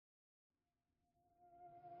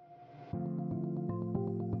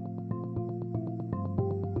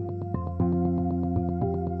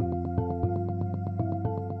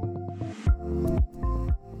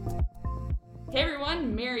Hey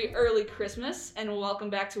everyone, Merry Early Christmas and welcome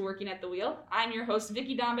back to Working at the Wheel. I'm your host,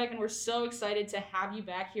 Vicki Dombeck, and we're so excited to have you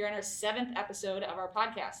back here on our 7th episode of our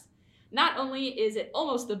podcast. Not only is it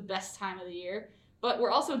almost the best time of the year, but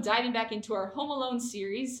we're also diving back into our Home Alone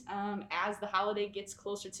series as the holiday gets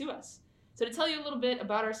closer to us. So to tell you a little bit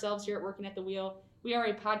about ourselves here at Working at the Wheel, we are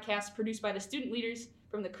a podcast produced by the student leaders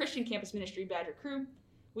from the Christian Campus Ministry Badger Crew.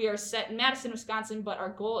 We are set in Madison, Wisconsin, but our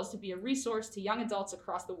goal is to be a resource to young adults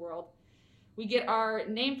across the world. We get our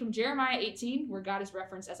name from Jeremiah 18, where God is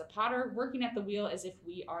referenced as a potter, working at the wheel as if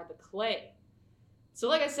we are the clay. So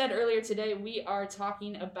like I said earlier today, we are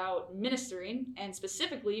talking about ministering, and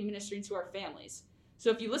specifically ministering to our families.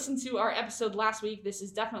 So if you listened to our episode last week, this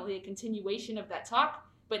is definitely a continuation of that talk,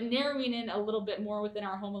 but narrowing in a little bit more within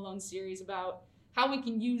our Home Alone series about how we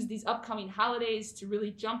can use these upcoming holidays to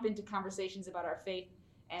really jump into conversations about our faith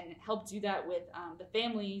and help do that with the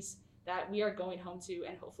families that we are going home to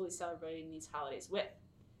and hopefully celebrating these holidays with.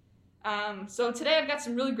 So today I've got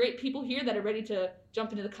some really great people here that are ready to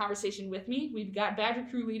jump into the conversation with me. We've got Badger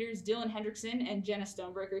Crew leaders Dylan Hendrickson and Jenna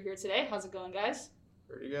Stonebreaker here today. How's it going, guys?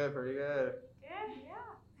 Pretty good. Good,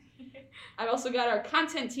 yeah. I've also got our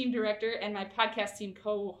content team director and my podcast team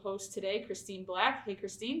co-host today, Christine Black. Hey,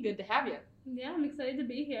 Christine, good to have you. Yeah, I'm excited to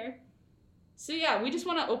be here. So yeah, we just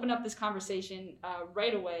want to open up this conversation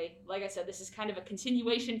right away. Like I said, this is kind of a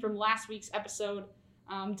continuation from last week's episode,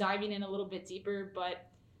 diving in a little bit deeper, but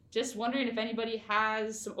just wondering if anybody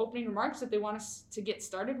has some opening remarks that they want us to get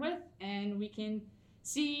started with, and we can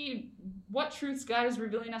see what truths God is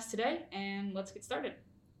revealing us today, and let's get started.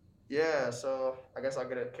 Yeah, so I guess I'll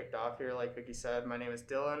get it kicked off here. Like Vicki said, my name is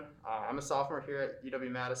Dylan. I'm a sophomore here at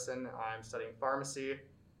UW-Madison. I'm studying pharmacy.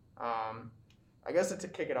 I guess to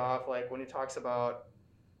kick it off, like when he talks about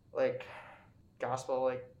like gospel,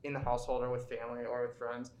 like in the household or with family or with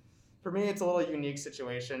friends, for me it's a little unique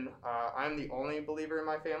situation. I'm the only believer in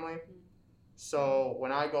my family, so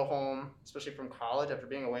when I go home, especially from college after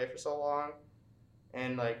being away for so long,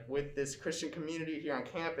 and like with this Christian community here on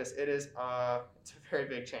campus, it's a very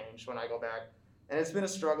big change when I go back, and it's been a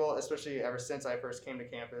struggle, especially ever since I first came to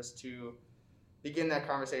campus, to begin that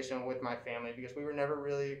conversation with my family, because we were never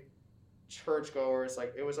really churchgoers.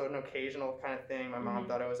 Like it was an occasional kind of thing. My mom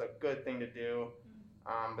thought it was a good thing to do,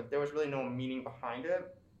 but there was really no meaning behind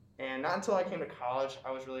it. And not until I came to college,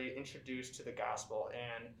 I was really introduced to the gospel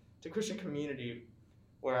and to Christian community,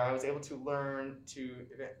 where I was able to learn to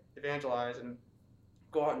evangelize and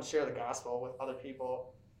go out and share the gospel with other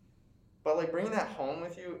people. But like bringing that home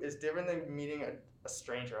with you is different than meeting a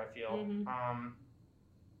stranger, I feel.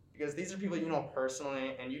 Because these are people you know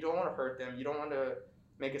personally, and you don't want to hurt them. You don't want to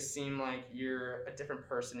make it seem like you're a different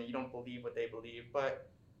person and you don't believe what they believe.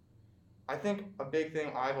 But I think a big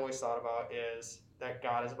thing I've always thought about is that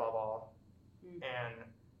God is above all. And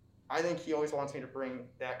I think he always wants me to bring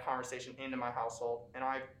that conversation into my household, and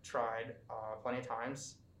I've tried plenty of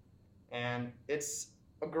times. And it's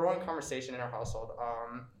a growing conversation in our household.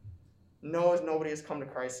 Nobody has come to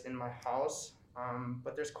Christ in my house,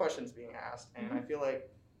 but there's questions being asked. And I feel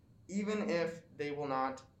like even if they will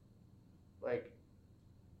not like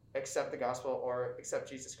accept the gospel or accept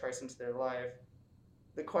Jesus Christ into their life,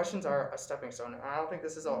 the questions are a stepping stone. And I don't think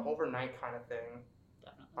this is an overnight kind of thing.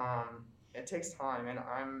 Definitely. It takes time, and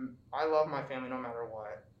I love my family no matter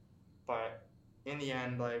what. But in the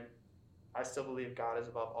end, like I still believe God is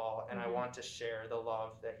above all, and I want to share the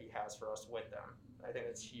love that he has for us with them. I think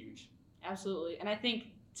that's huge. Absolutely. And I think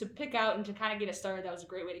to pick out and to kind of get us started, that was a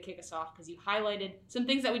great way to kick us off, because you highlighted some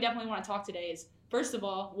things that we definitely want to talk today is, first of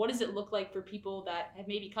all, what does it look like for people that have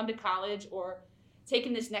maybe come to college or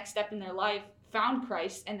taken this next step in their life, found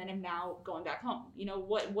Christ, and then are now going back home? You know,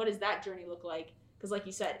 what does that journey look like? Because like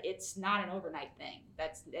you said, it's not an overnight thing.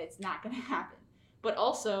 It's not going to happen. But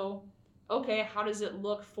also, okay, how does it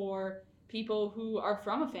look for people who are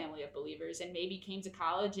from a family of believers and maybe came to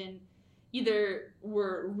college and either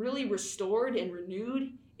were really restored and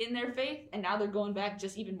renewed in their faith, and now they're going back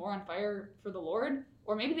just even more on fire for the Lord,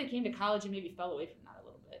 or maybe they came to college and maybe fell away from that a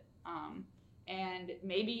little bit. And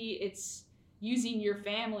maybe it's using your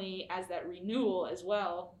family as that renewal as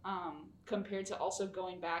well, compared to also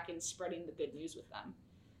going back and spreading the good news with them.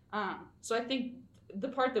 So I think the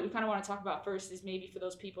part that we kind of want to talk about first is maybe for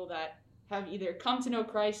those people that have either come to know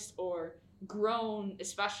Christ or grown,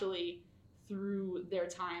 especially through their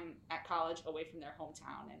time at college away from their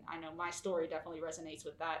hometown. And I know my story definitely resonates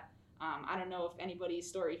with that. I don't know if anybody's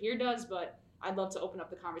story here does, but I'd love to open up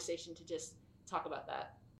the conversation to just talk about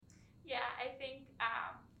that. Yeah, I think,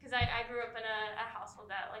 because I grew up in a household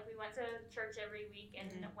that, like, we went to church every week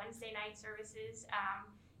and Wednesday night services,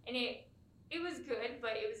 and it was good,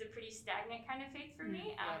 but it was a pretty stagnant kind of faith for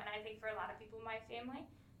me, and I think for a lot of people in my family.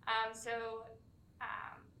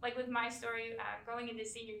 Like with my story, going into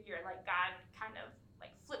senior year, like God kind of like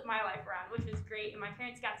flipped my life around, which was great, and my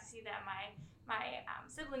parents got to see that. My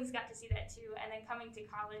siblings got to see that too, and then coming to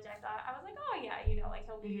college, I was like, oh yeah, like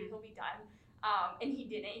he'll be done, and he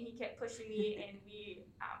didn't. He kept pushing me, and we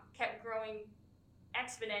kept growing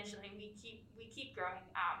exponentially. We keep growing,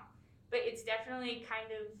 but it's definitely kind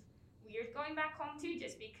of weird going back home too,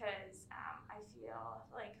 just because I feel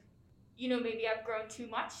like maybe I've grown too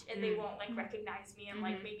much and they won't like recognize me, and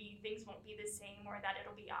like maybe things won't be the same, or that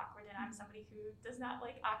it'll be awkward, and I'm somebody who does not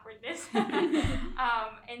like awkwardness.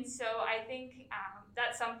 And so I think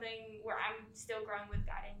that's something where I'm still growing with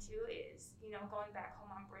God into is going back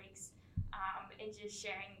home on breaks, and just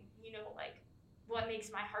sharing like what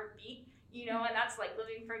makes my heart beat, and that's like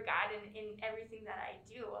living for God in everything that I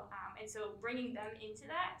do, and so bringing them into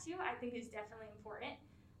that too, I think is definitely important.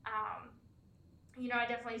 I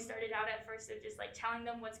definitely started out at first of just like telling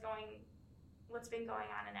them what's been going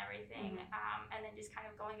on and everything, and then just kind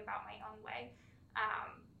of going about my own way.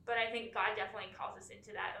 But I think God definitely calls us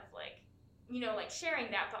into that of like, like sharing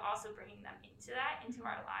that, but also bringing them into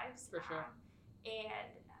our lives. For sure.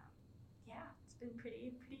 It's been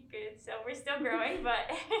pretty good. So we're still growing, but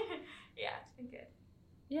yeah, it's been good.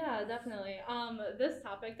 Yeah, definitely. This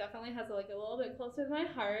topic definitely has like a little bit closer to my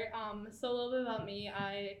heart. So a little bit about me.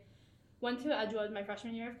 I went to Edgewood my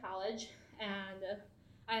freshman year of college, and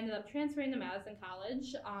I ended up transferring to Madison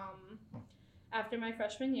College after my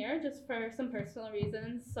freshman year, just for some personal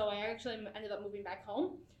reasons. So I actually ended up moving back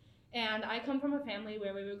home, and I come from a family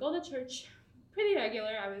where we would go to church pretty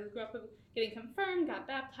regular. I grew up getting confirmed, got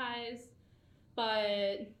baptized,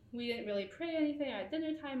 but we didn't really pray anything at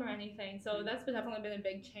dinner time or anything. So that's definitely been a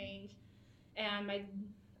big change, and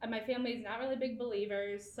my family's not really big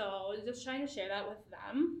believers, so just trying to share that with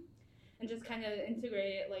them. And just kind of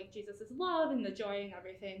integrate like Jesus' love and the joy and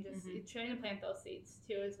everything. Just trying to plant those seeds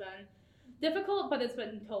too has been difficult, but it's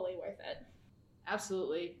been totally worth it.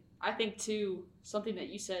 Absolutely. I think too, something that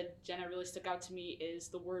you said, Jenna, really stuck out to me is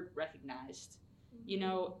the word recognized.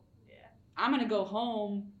 I'm going to go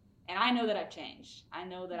home and I know that I've changed. I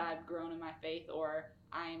know that I've grown in my faith, or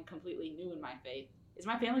I am completely new in my faith. Is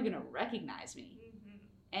my family going to recognize me?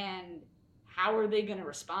 And how are they going to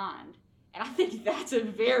respond? And I think that's a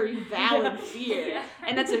very valid fear.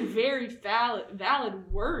 And that's a very valid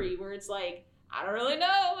worry, where it's like, I don't really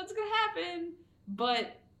know what's going to happen.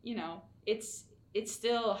 But, it's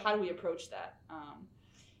still, how do we approach that?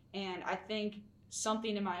 And I think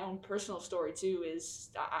something in my own personal story too is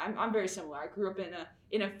I'm very similar. I grew up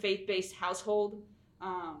in a faith-based household,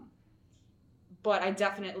 but I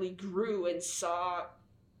definitely grew and saw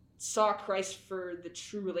Christ for the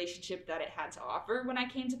true relationship that it had to offer when I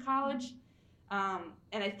came to college.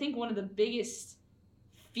 And I think one of the biggest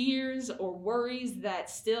fears or worries that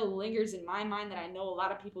still lingers in my mind, that I know a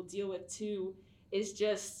lot of people deal with too, is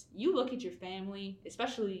just, you look at your family,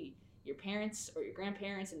 especially your parents or your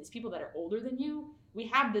grandparents and these people that are older than you, we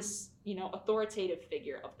have this, authoritative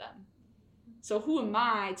figure of them. So who am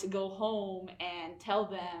I to go home and tell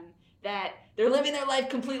them that they're living their life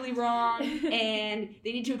completely wrong and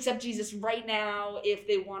they need to accept Jesus right now if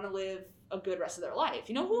they want to live a good rest of their life?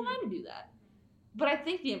 Who am I to do that? But I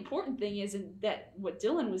think the important thing is that what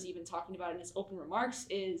Dylan was even talking about in his open remarks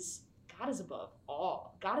is God is above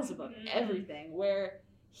all. God is above everything, where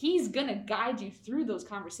he's going to guide you through those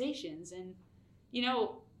conversations. And,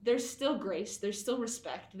 there's still grace, there's still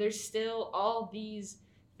respect, there's still all these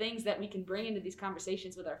things that we can bring into these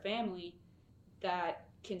conversations with our family that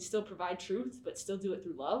can still provide truth, but still do it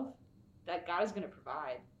through love, that God is going to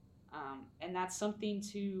provide. And that's something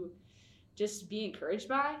to just be encouraged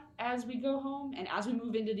by as we go home and as we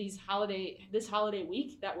move into this holiday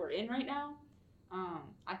week that we're in right now.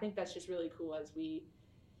 I think that's just really cool, as we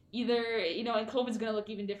either, and COVID's going to look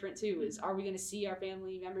even different too, is, are we going to see our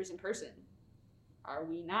family members in person? Are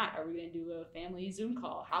we not? Are we going to do a family Zoom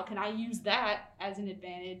call? How can I use that as an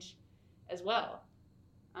advantage as well?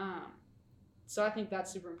 So I think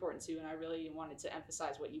that's super important too, and I really wanted to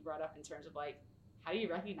emphasize what you brought up in terms of like, how do you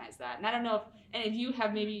recognize that? And I don't know if any of you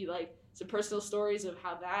have maybe like some personal stories of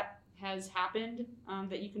how that has happened,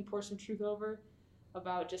 that you can pour some truth over,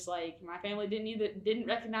 about just like, my family didn't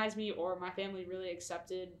recognize me, or my family really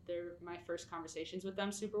accepted my first conversations with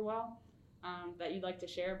them super well, that you'd like to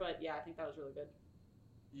share. But yeah, I think that was really good.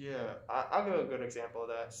 Yeah, I'll give a good example of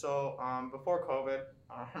that. So before COVID,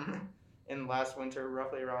 in last winter,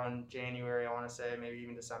 roughly around January, I want to say, maybe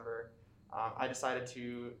even December, I decided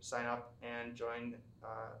to sign up and join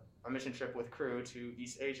a mission trip with Cru to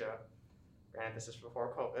East Asia. Granted, this is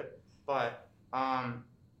before COVID, But I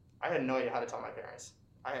had no idea how to tell my parents.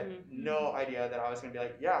 I had no idea that I was going to be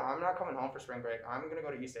like, yeah, I'm not coming home for spring break. I'm going to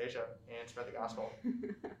go to East Asia and spread the gospel.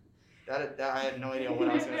 That I had no idea what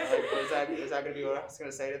I was going to like. Was that going to be what I was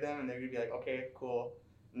going to say to them? And they're going to be like, okay, cool.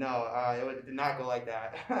 No, it did not go like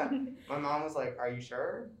that. My mom was like, are you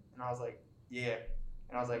sure? And I was like, yeah.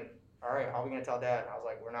 And I was like, all right, how are we going to tell Dad? And I was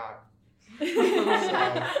like, we're not.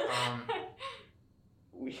 So,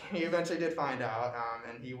 we eventually did find out,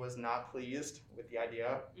 and he was not pleased with the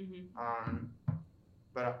idea.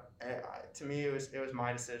 But to me, it was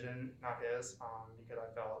my decision, not his, because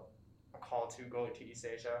I felt a call to go to East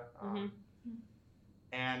Asia.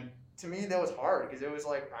 And to me, that was hard because it was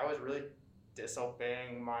like I was really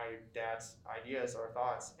disobeying my dad's ideas or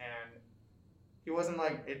thoughts, and he wasn't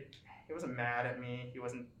like it. He wasn't mad at me. He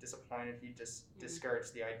wasn't disappointed. He just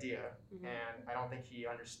discouraged the idea, and I don't think he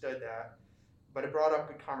understood that. But it brought up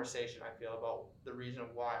good conversation, I feel, about the reason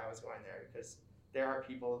why I was going there, because there are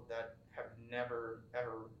people that have never,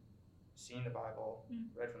 ever seen the Bible,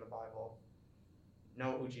 read from the Bible,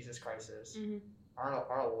 know who Jesus Christ is,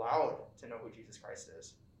 are allowed to know who Jesus Christ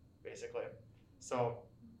is, basically. So,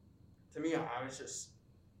 to me, I was just,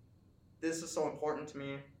 this is so important to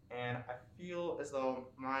me, and I feel as though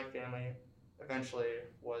my family eventually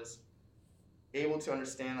was able to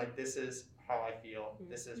understand, like, this is how I feel,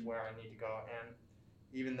 this is where I need to go, and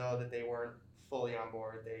even though that they weren't fully on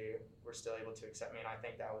board, they were still able to accept me, and I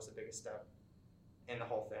think that was the biggest step in the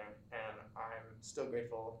whole thing, and I'm still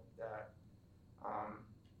grateful that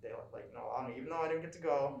they allowed me, even though I didn't get to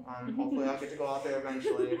go. Hopefully I'll get to go out there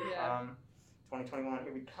eventually. 2021,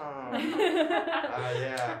 here we come.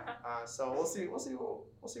 So we'll see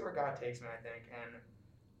where God takes me, I think, and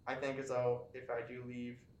I think as though if I do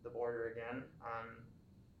leave the border again,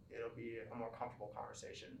 it'll be a more comfortable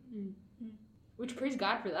conversation. Which, praise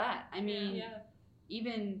God for that. I mean,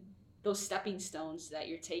 even those stepping stones that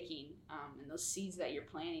you're taking, and those seeds that you're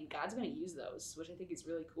planting, God's going to use those, which I think is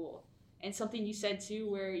really cool. And something you said too,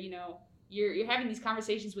 where you're having these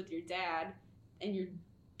conversations with your dad, and you're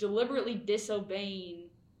deliberately disobeying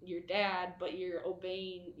your dad, but you're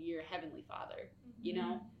obeying your Heavenly Father.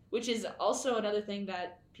 Which is also another thing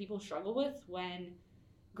that people struggle with when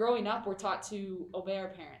growing up, we're taught to obey our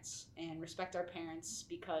parents and respect our parents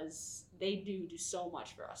because they do so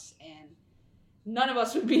much for us, and none of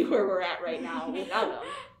us would be where we're at right now without them.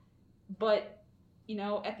 But,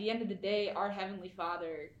 at the end of the day, our Heavenly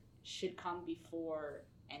Father should come before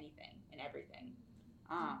anything and everything,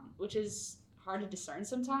 which is hard to discern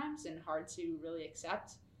sometimes and hard to really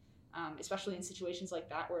accept, especially in situations like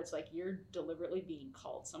that where it's like you're deliberately being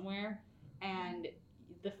called somewhere, and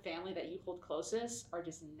the family that you hold closest are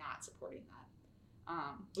just not supporting that,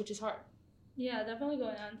 which is hard. Yeah, definitely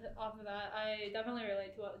going on off of that, I definitely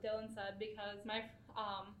relate to what Dylan said, because my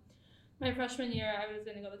freshman year, I was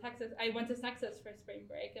going to go to Texas. I went to Texas for spring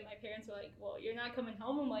break, and my parents were like, well, you're not coming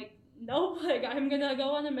home. I'm like, nope, I'm going to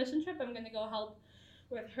go on a mission trip. I'm going to go help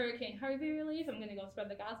with Hurricane Harvey relief. I'm going to go spread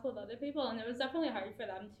the gospel to other people, and it was definitely hard for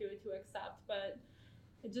them to accept, but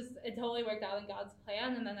it totally worked out in God's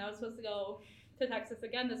plan. And then I was supposed to go to Texas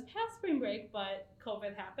again this past spring break, but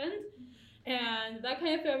COVID happened, and that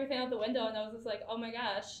kind of threw everything out the window, and I was just like, oh my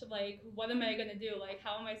gosh, like, what am I going to do? Like,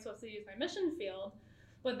 how am I supposed to use my mission field?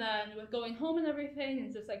 But then with going home and everything,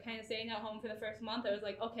 and just like kind of staying at home for the first month, I was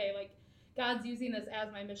like, okay, like, God's using this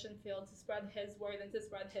as my mission field to spread His word and to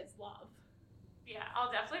spread His love. Yeah,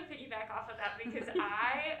 I'll definitely piggyback off of that, because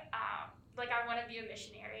I want to be a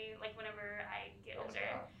missionary, like, whenever I get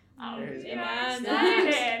older.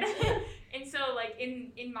 And so, like,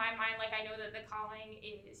 in my mind, like, I know that the calling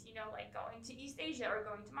is, like, going to East Asia or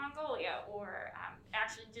going to Mongolia, or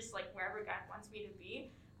actually just, like, wherever God wants me to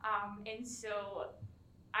be. And so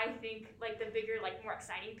I think, like, the bigger, like, more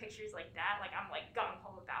exciting pictures like that, like, I'm, like,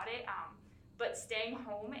 gung-ho about it. But staying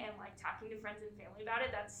home and, like, talking to friends and family about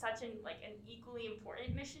it, that's such an equally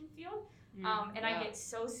important mission field. I get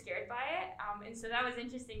so scared by it. And so that was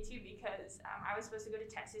interesting too, because I was supposed to go to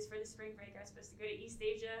Texas for the spring break. I was supposed to go to East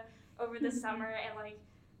Asia over the summer and, like,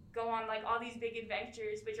 go on, like, all these big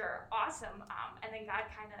adventures, which are awesome. And then God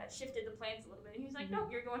kind of shifted the plans a little bit, and He was like, nope,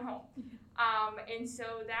 you're going home. And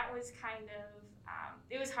so that was kind of,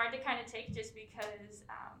 it was hard to kind of take, just because,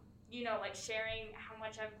 like, sharing how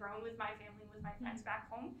much I've grown with my family, with my friends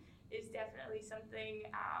back home, is definitely something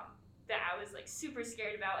that I was, like, super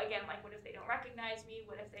scared about. Again, like, what if they don't recognize me?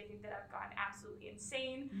 What if they think that I've gone absolutely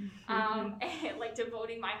insane? And, like,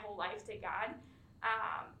 devoting my whole life to God.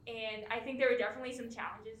 And I think there were definitely some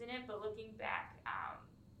challenges in it, but looking back,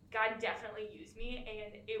 God definitely used me,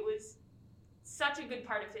 and it was such a good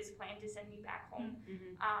part of His plan to send me back home.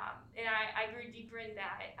 And I grew deeper in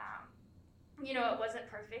that, you know, it wasn't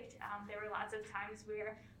perfect. There were lots of times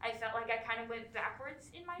where I felt like I kind of went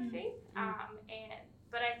backwards in my faith.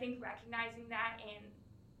 But I think recognizing that, and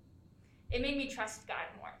it made me trust God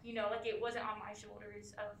more. You know, like it wasn't on my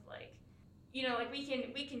shoulders of like, you know, like we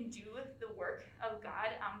can do the work of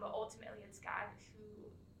God, but ultimately it's God who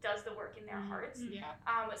does the work in their hearts. Yeah.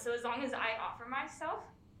 So as long as I offer myself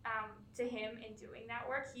to Him in doing that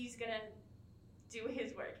work, He's gonna do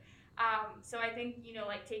His work. So I think, you know,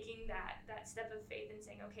 like taking that step of faith and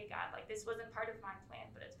saying, okay, God, like this wasn't part of my plan,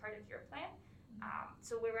 but it's part of your plan.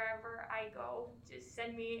 So wherever I go, just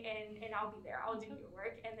send me and I'll be there. I'll do your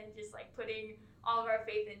work. And then just like putting all of our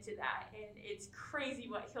faith into that. And it's crazy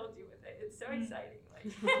what He'll do with it. It's so exciting.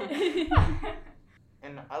 Like.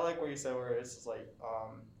 And I like what you said where it's just like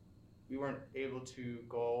we weren't able to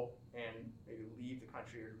go and maybe leave the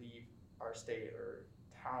country or leave our state or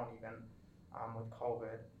town even with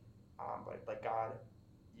COVID. But like God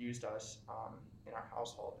used us in our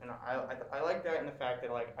household, and I like that in the fact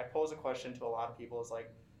that like I pose a question to a lot of people is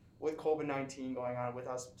like, with COVID-19 going on, with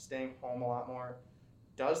us staying home a lot more,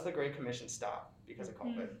 does the Great Commission stop because of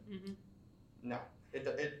COVID? No,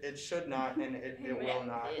 it should not, and it will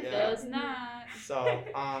not. It does not. So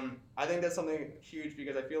I think that's something huge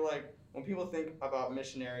because I feel like when people think about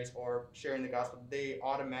missionaries or sharing the gospel, they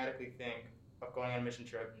automatically think of going on a mission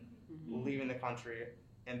trip, leaving the country.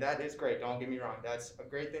 And that is great, don't get me wrong. That's a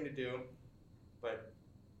great thing to do. But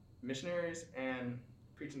missionaries and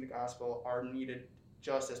preaching the gospel are needed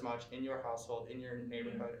just as much in your household, in your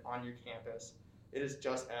neighborhood, on your campus. It is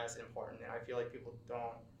just as important. And I feel like people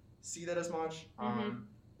don't see that as much,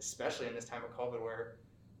 especially in this time of COVID where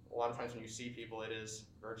a lot of times when you see people, it is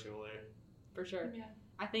virtually. For sure. Yeah.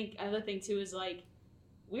 I think another thing too is like,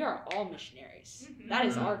 we are all missionaries. That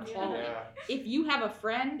is our calling. Yeah. If you have a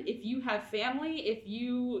friend, if you have family, if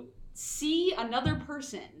you see another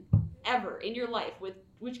person ever in your life,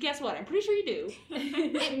 which guess what? I'm pretty sure you do.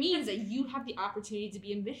 It means that you have the opportunity to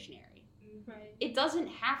be a missionary. Right. It doesn't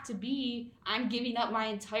have to be, I'm giving up my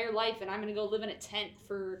entire life and I'm going to go live in a tent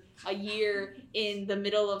for a year in the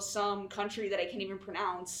middle of some country that I can't even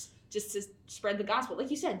pronounce just to spread the gospel. Like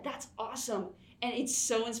you said, that's awesome. And it's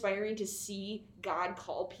so inspiring to see God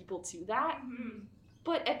call people to that.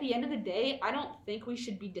 But at the end of the day, I don't think we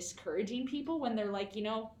should be discouraging people when they're like, you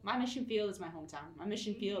know, my mission field is my hometown. My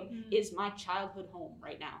mission field is my childhood home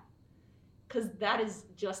right now. Because that is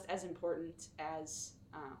just as important as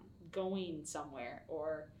going somewhere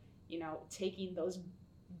or, you know, taking those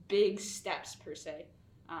big steps per se.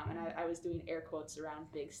 And I was doing air quotes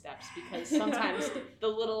around big steps because sometimes the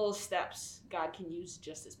little steps God can use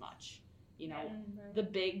just as much. You know, the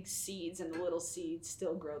big seeds and the little seeds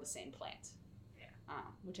still grow the same plant,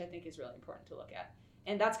 which I think is really important to look at.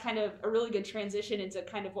 And that's kind of a really good transition into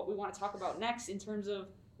kind of what we want to talk about next in terms of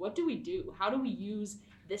what do we do? How do we use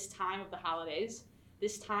this time of the holidays,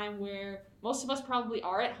 this time where most of us probably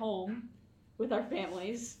are at home with our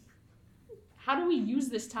families? How do we use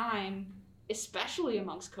this time, especially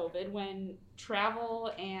amongst COVID, when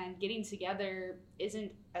travel and getting together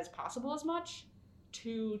isn't as possible as much,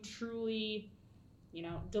 to truly, you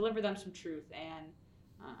know, deliver them some truth and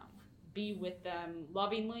be with them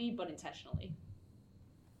lovingly but intentionally?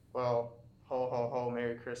 Well, ho, ho, ho,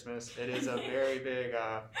 Merry Christmas. It is a very big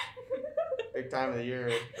time of the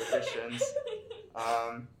year for Christians.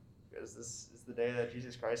 Because this is the day that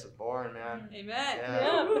Jesus Christ was born, man. Amen.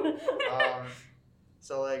 Yeah.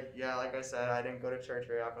 So, like I said, I didn't go to church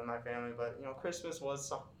very often with my family, but, you know, Christmas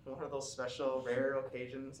was one of those special, rare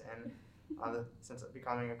occasions, and since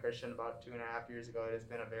becoming a Christian about 2.5 years ago, it has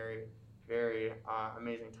been a very, very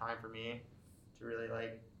amazing time for me to really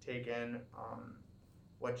like take in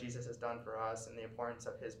what Jesus has done for us and the importance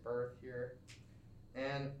of His birth here.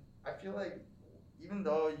 And I feel like even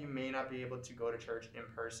though you may not be able to go to church in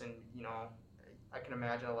person, you know, I can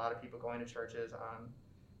imagine a lot of people going to churches on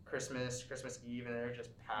Christmas Eve, and they're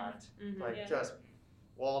just packed, just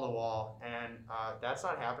wall to wall, and that's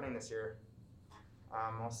not happening this year.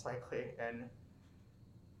 Most likely, and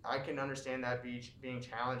I can understand that being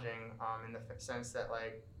challenging in the sense that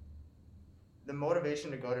like the motivation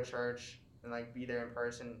to go to church and like be there in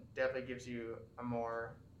person definitely gives you a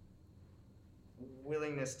more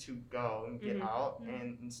willingness to go and get out,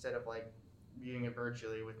 and instead of like viewing it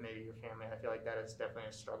virtually with maybe your family. I feel like that is definitely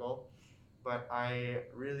a struggle, but I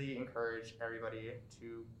really encourage everybody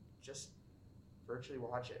to just virtually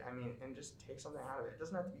watch it. I mean, and just take something out of it. It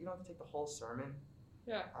doesn't have to. You don't have to take the whole sermon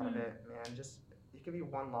out of it, man. Just it could be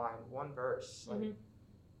one line, one verse, like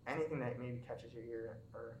anything that maybe catches your ear,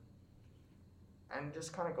 and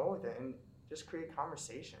just kind of go with it and just create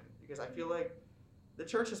conversation. Because I feel like the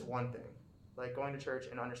church is one thing, like going to church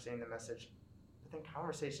and understanding the message then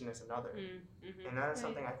conversation is another. Mm-hmm. And that is Right.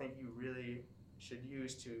 something I think you really should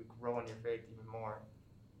use to grow in your faith even more,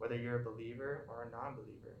 whether you're a believer or a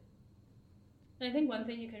non-believer. And I think one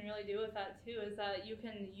thing you can really do with that too is that you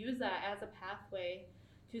can use that as a pathway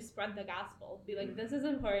to spread the gospel. Be like, this is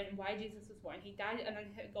important, why Jesus was born. He died, and then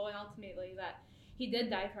going ultimately that he did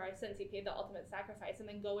die for our sins. He paid the ultimate sacrifice, and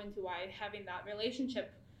then go into why having that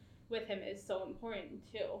relationship with him is so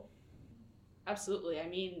important too. Absolutely. I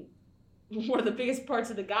mean, one of the biggest parts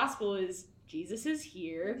of the gospel is Jesus is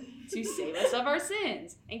here to save us of our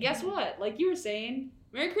sins. And guess what? Like you were saying,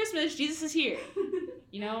 Merry Christmas, Jesus is here.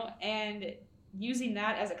 You know, and using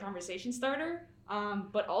that as a conversation starter,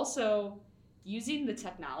 but also using the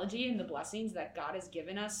technology and the blessings that God has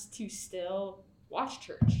given us to still watch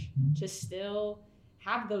church, to still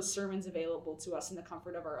have those sermons available to us in the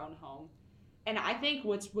comfort of our own home. And I think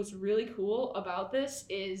what's really cool about this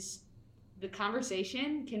is the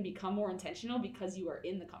conversation can become more intentional because you are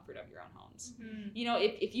in the comfort of your own homes. You know,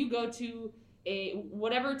 if you go to a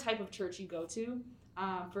whatever type of church you go to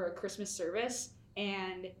for a Christmas service,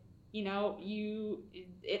 and you know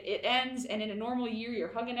it ends, and in a normal year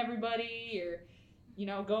you're hugging everybody,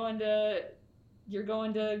 you're going to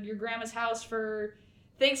your grandma's house for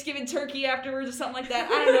Thanksgiving turkey afterwards or something like that.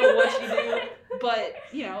 I don't know what you do, but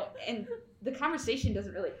and the conversation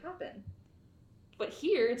doesn't really happen. But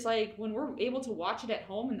here, it's like when we're able to watch it at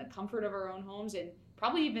home in the comfort of our own homes, and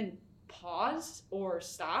probably even pause or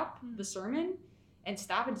stop the sermon and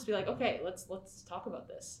stop and just be like, okay, let's talk about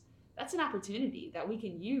this. That's an opportunity that we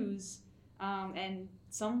can use, and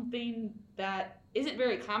something that isn't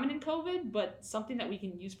very common in COVID, but something that we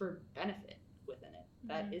can use for benefit within it.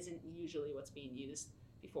 That isn't usually what's being used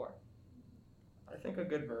before. I think a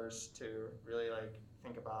good verse to really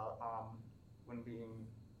think about when being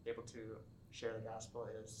able to share the gospel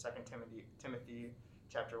is 2 Timothy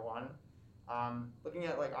chapter 1. Looking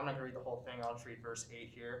at I'm not going to read the whole thing, I'll just read verse 8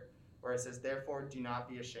 here, where it says, "Therefore do not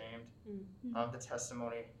be ashamed of the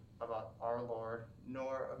testimony about our Lord,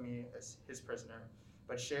 nor of me as his prisoner,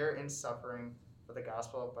 but share in suffering for the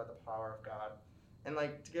gospel by the power of God." And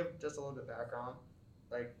to give just a little bit of background,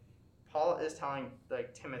 Paul is telling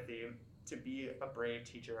Timothy to be a brave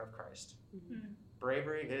teacher of Christ.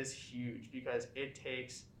 Bravery is huge because it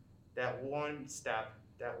takes that one step,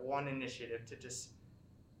 that one initiative to just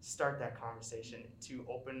start that conversation to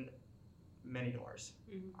open many doors.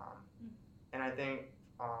 And I think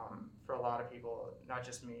for a lot of people, not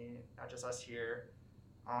just me, not just us here,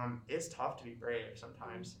 it's tough to be brave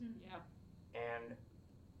sometimes. Yeah. And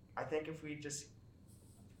I think if we just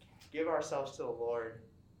give ourselves to the Lord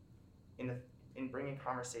in bringing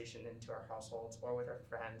conversation into our households or with our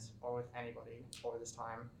friends or with anybody over this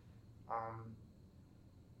time,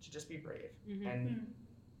 to just be brave and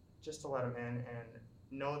just to let him in and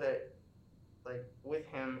know that with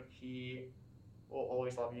him, he will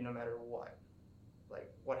always love you no matter what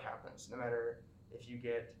happens, no matter if you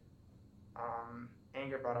get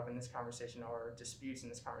anger brought up in this conversation or disputes in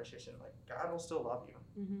this conversation. God will still love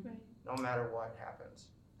you Right. no matter what happens.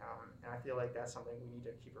 And I feel like that's something we need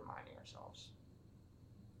to keep reminding ourselves.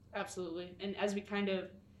 Absolutely. And as we kind of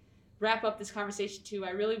wrap up this conversation too, I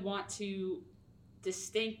really want to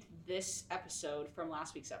distinct this episode from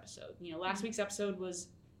last week's episode. Last week's episode was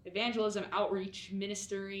evangelism, outreach,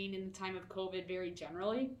 ministering in the time of COVID very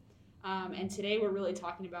generally. And today we're really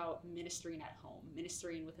talking about ministering at home,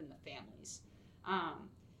 ministering within the families.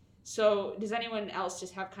 So does anyone else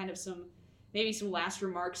just have kind of some last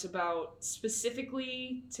remarks about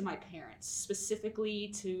specifically to my parents, specifically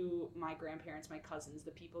to my grandparents, my cousins,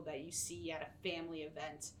 the people that you see at a family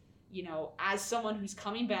event, as someone who's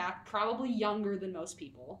coming back, probably younger than most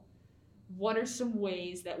people, what are some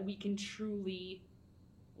ways that we can truly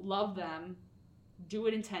love them, do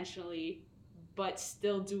it intentionally, but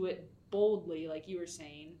still do it boldly, like you were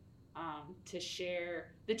saying, to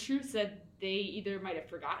share the truths that they either might have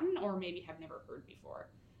forgotten or maybe have never heard before,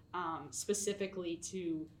 specifically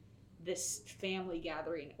to this family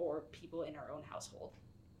gathering or people in our own household?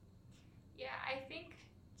 Yeah, I think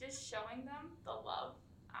just showing them the love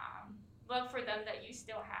for them that you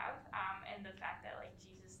still have, and the fact that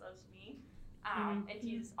Jesus loves me, and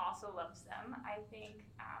Jesus also loves them. I think,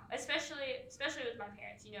 especially with my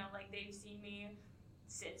parents, they've seen me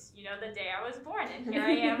since the day I was born, and here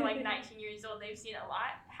I am 19 years old. They've seen a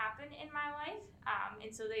lot happen in my life,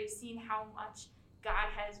 and so they've seen how much God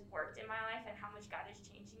has worked in my life and how much God is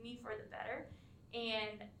changing me for the better.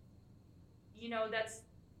 And that's,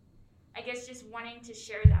 I guess, just wanting to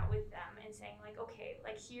share that with them and saying okay,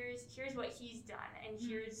 here's what he's done, and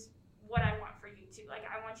here's what I want for you too.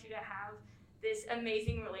 I want you to have this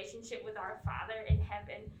amazing relationship with our Father in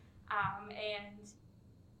heaven, And,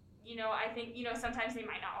 I think, sometimes they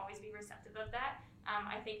might not always be receptive of that.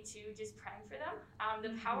 I think too, just praying for them.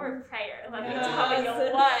 The power of prayer, let me tell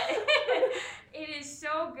you what. It is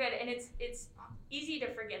so good, and it's easy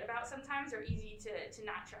to forget about sometimes, or easy to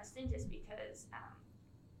not trust in, just because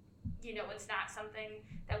it's not something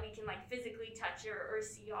that we can like physically touch or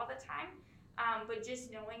see all the time. But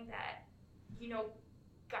just knowing that,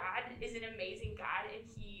 God is an amazing God, and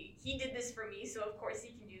He did this for me, so of course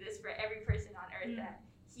He can do this for every person on earth that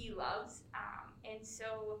He loves. And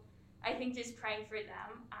so I think just praying for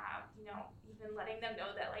them, even letting them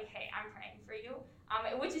know that, like, hey, I'm praying for you,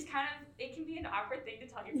 which is it can be an awkward thing to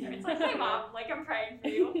tell your parents, like, hey, Mom, like, I'm praying for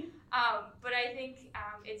you. But I think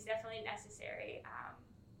it's definitely necessary,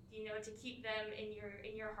 to keep them in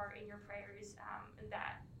your heart, in your prayers, and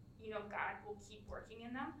that, God will keep working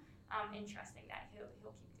in them, and trusting that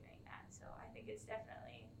He'll keep doing that. So I think it's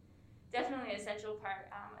definitely an essential part,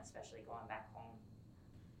 especially going back home.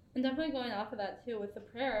 And definitely going off of that too with the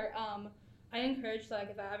prayer, I encourage that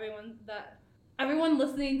everyone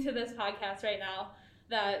listening to this podcast right now,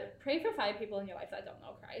 that pray for 5 people in your life that don't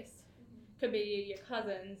know Christ. Could be your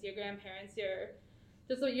cousins, your grandparents, your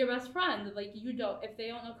best friend. Like, if they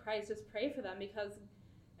don't know Christ, just pray for them,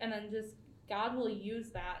 and then just God will use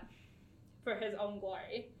that for His own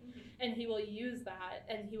glory, and He will use that,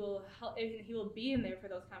 and He will help, and He will be in there for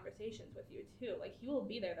those conversations with you too. Like, He will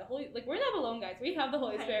be there. We're not alone, guys. We have the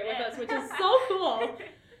Holy Spirit with us, which is so cool,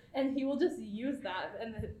 and He will just use that,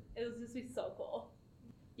 and it'll just be so cool.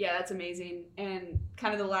 Yeah, that's amazing. And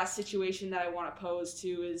kind of the last situation that I want to pose to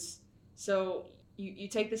is, so you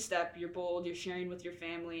take the step, you're bold, you're sharing with your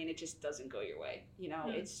family, and it just doesn't go your way.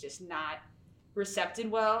 It's just not recepted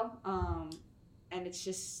well, and it's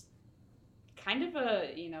just kind of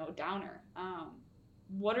a downer.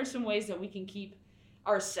 What are some ways that we can keep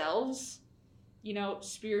ourselves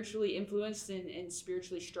spiritually influenced and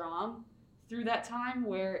spiritually strong through that time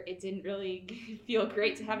where it didn't really feel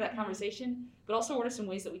great to have that conversation? But also, what are some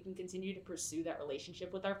ways that we can continue to pursue that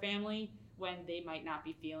relationship with our family when they might not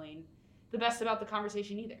be feeling the best about the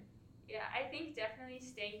conversation either? Yeah, I think definitely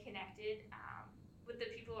staying connected with the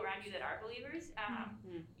people around you that are believers.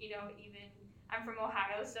 Even I'm from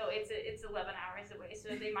Ohio, so it's 11 hours away,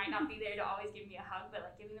 so they might not be there to always give me a hug, but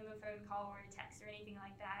like giving them a phone call or a text or anything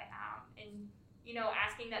like that, and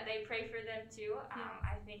asking that they pray for them too.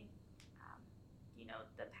 I think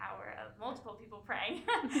the power of multiple people praying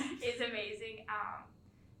is amazing.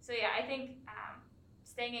 So yeah, I think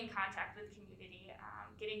staying in contact with the community,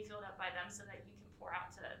 getting filled up by them so that you can pour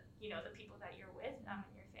out to the people that you're with and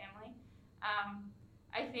your family.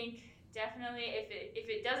 I think definitely if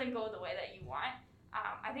it doesn't go the way that you want,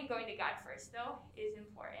 I think going to God first though is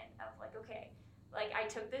important. Of like, okay, like I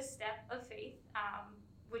took this step of faith,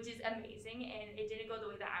 which is amazing, and it didn't go the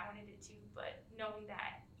way that I wanted it to, but knowing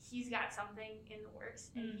that He's got something in the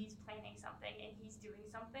works, and He's planning something, and He's doing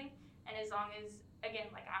something, and as long as,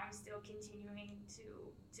 again, like I'm still continuing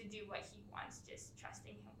to do what He wants, just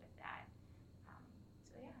trusting Him with that.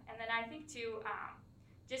 So yeah, and then I think too,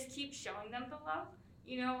 just keep showing them the love.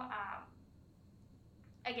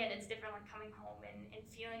 Again, it's different like coming home and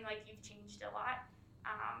feeling like you've changed a lot.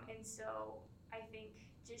 And so I think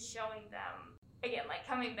just showing them, again, like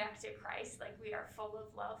coming back to Christ, like we are full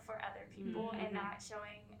of love for other people, and not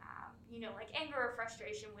showing, like anger or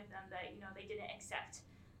frustration with them that, they didn't accept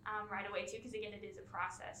right away too, because again, it is a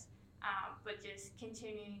process, but just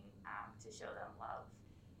continuing to show them love.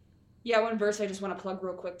 Yeah, one verse I just want to plug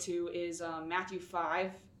real quick too is Matthew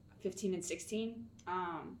 5:15 and 16.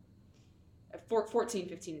 14,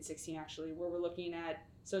 15, and 16 actually, where we're looking at,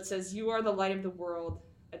 so it says, "You are the light of the world.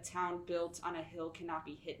 A town built on a hill cannot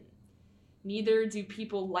be hidden. Neither do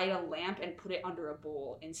people light a lamp and put it under a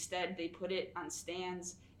bowl. Instead, they put it on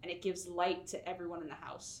stands, and it gives light to everyone in the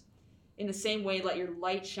house. In the same way, let your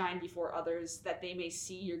light shine before others, that they may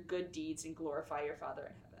see your good deeds and glorify your Father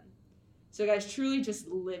in heaven." So guys, truly just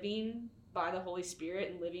living by the Holy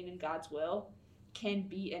Spirit and living in God's will can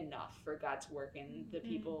be enough for God to work in the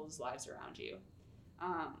people's lives around you.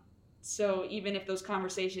 So even if those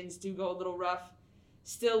conversations do go a little rough,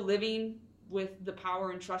 still living with the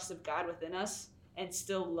power and trust of God within us, and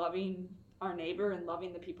still loving our neighbor and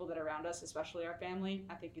loving the people that are around us, especially our family,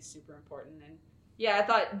 I think is super important. And yeah, I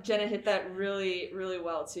thought Jenna hit that really, really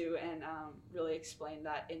well too, and really explained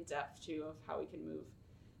that in depth too of how we can move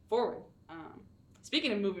forward.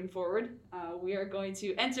 Speaking of moving forward, we are going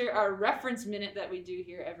to enter our reference minute that we do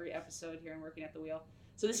here every episode here in Working at the Wheel.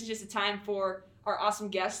 So this is just a time for our awesome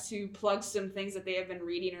guests to plug some things that they have been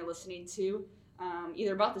reading or listening to,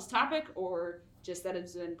 either about this topic or just that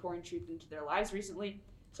has been pouring truth into their lives recently.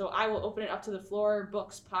 So I will open it up to the floor,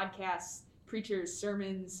 books, podcasts, preachers,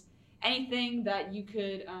 sermons, anything that you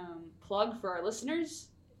could plug for our listeners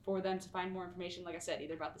for them to find more information, like I said,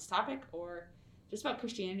 either about this topic or just about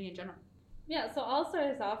Christianity in general. Yeah, so I'll start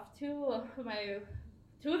us off. Two of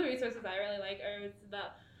the resources I really like are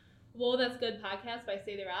the Whoa, That's Good podcast by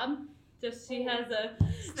Sadie Robb. She has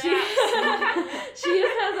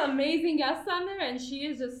amazing guests on there, and she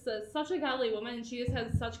is just such a godly woman, and she just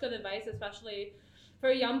has such good advice, especially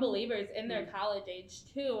for young believers in their college age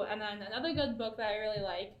too. And then another good book that I really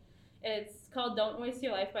like, it's called Don't Waste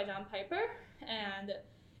Your Life by John Piper, and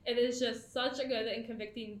it is just such a good and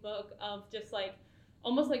convicting book of just like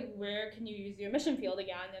almost like where can you use your mission field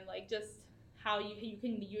again, and like just how you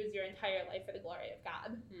can use your entire life for the glory of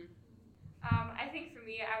God. I think for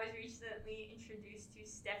me, I was recently introduced to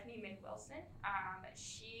Stephanie McWilson.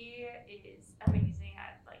 She is amazing.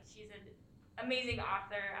 She's an amazing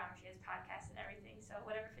author. She has podcasts and everything, so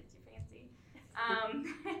whatever fits your fancy.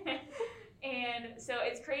 And so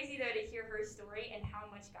it's crazy though to hear her story and how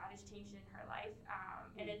much God has changed in her life.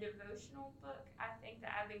 In a devotional book, I think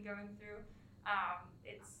that I've been going through, I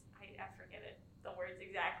forget the words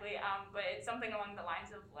exactly, but it's something along the lines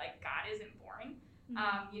of like God isn't boring.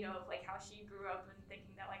 Of like how she grew up and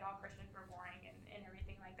thinking that like all Christians were boring and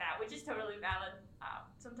everything like that, which is totally valid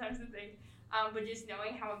sometimes to think. But just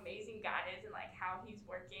knowing how amazing God is and like how He's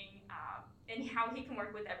working and how He can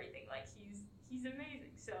work with everything, like He's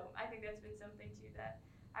amazing. So I think that's been something too that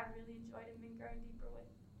I've really enjoyed and been growing deeper with.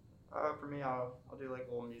 For me, I'll do like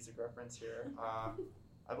a little music reference here.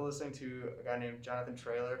 I've been listening to a guy named Jonathan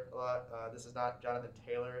Traylor a lot. This is not Jonathan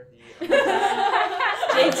Taylor, the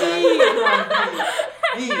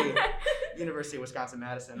University of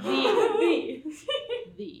Wisconsin-Madison.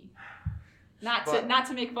 The. Not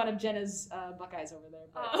to make fun of Jenna's Buckeyes over there.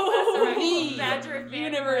 But The Badger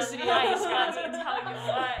University of Wisconsin. I'm telling you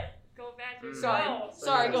what, go Badgers.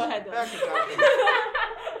 Sorry, go ahead though.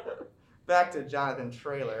 Back to Jonathan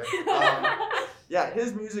Traylor. Yeah,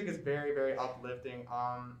 his music is very, very uplifting.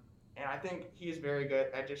 And I think he's very good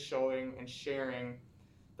at just showing and sharing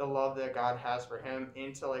the love that God has for him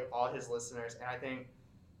into like all his listeners. And I think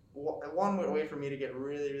one way for me to get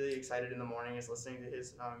really, really excited in the morning is listening to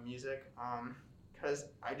his music. Because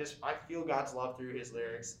I feel God's love through his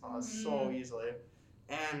lyrics so easily.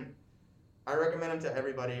 And I recommend him to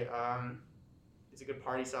everybody. It's a good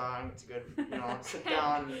party song. It's a good, sit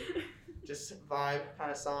down, just vibe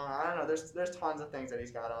kind of song. I don't know. There's tons of things that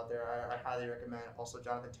he's got out there. I highly recommend. Also,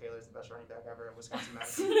 Jonathan Taylor is the best running back ever in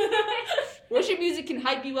Wisconsin-Madison. Worship music can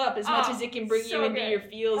hype you up as much as it can bring you into your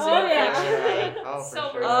feels Oh, and yeah. affection, right? Oh, for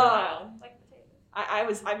So sure. versatile. Like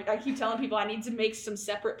potatoes. I keep telling people I need to make some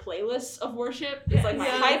separate playlists of worship. It's like my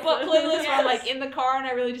Yes. hype up playlist where I'm like in the car and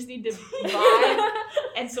I really just need to vibe,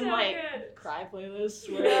 and some So like good. cry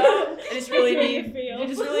playlists where I just really need feel. you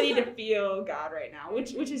just really need to feel God right now,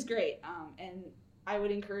 which is great. And I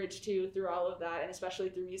would encourage too through all of that, and especially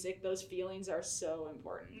through music, those feelings are so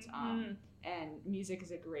important. And music is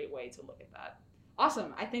a great way to look at that.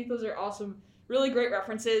 Awesome. I think those are awesome, really great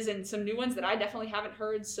references and some new ones that I definitely haven't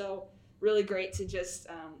heard. So really great to just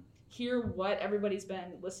hear what everybody's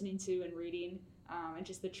been listening to and reading, and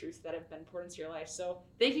just the truths that have been poured into your life. So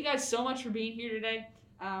thank you guys so much for being here today.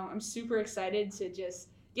 I'm super excited to just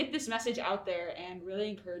get this message out there and really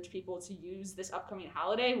encourage people to use this upcoming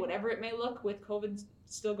holiday, whatever it may look with COVID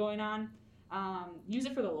still going on. Use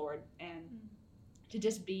it for the Lord and to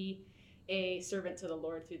just be a servant to the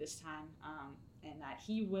Lord through this time, and that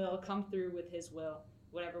He will come through with His will,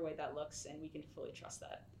 whatever way that looks, and we can fully trust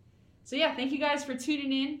that. So yeah, thank you guys for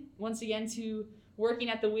tuning in once again to Working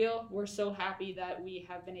at the Wheel. We're so happy that we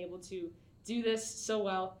have been able to do this so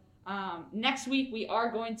well. Next week, we are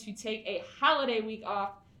going to take a holiday week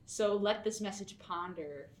off, so let this message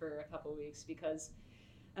ponder for a couple weeks, because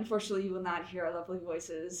unfortunately you will not hear our lovely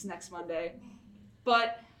voices next Monday.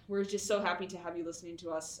 But we're just so happy to have you listening to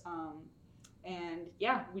us. And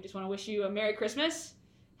yeah, we just want to wish you a Merry Christmas,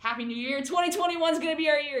 Happy New Year. 2021 is going to be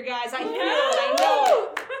our year, guys. I feel it. I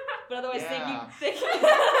know it. But otherwise, thank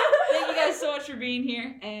you guys so much for being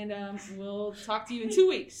here, and we'll talk to you in 2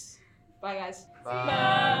 weeks. Bye, guys.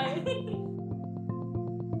 Bye. Bye.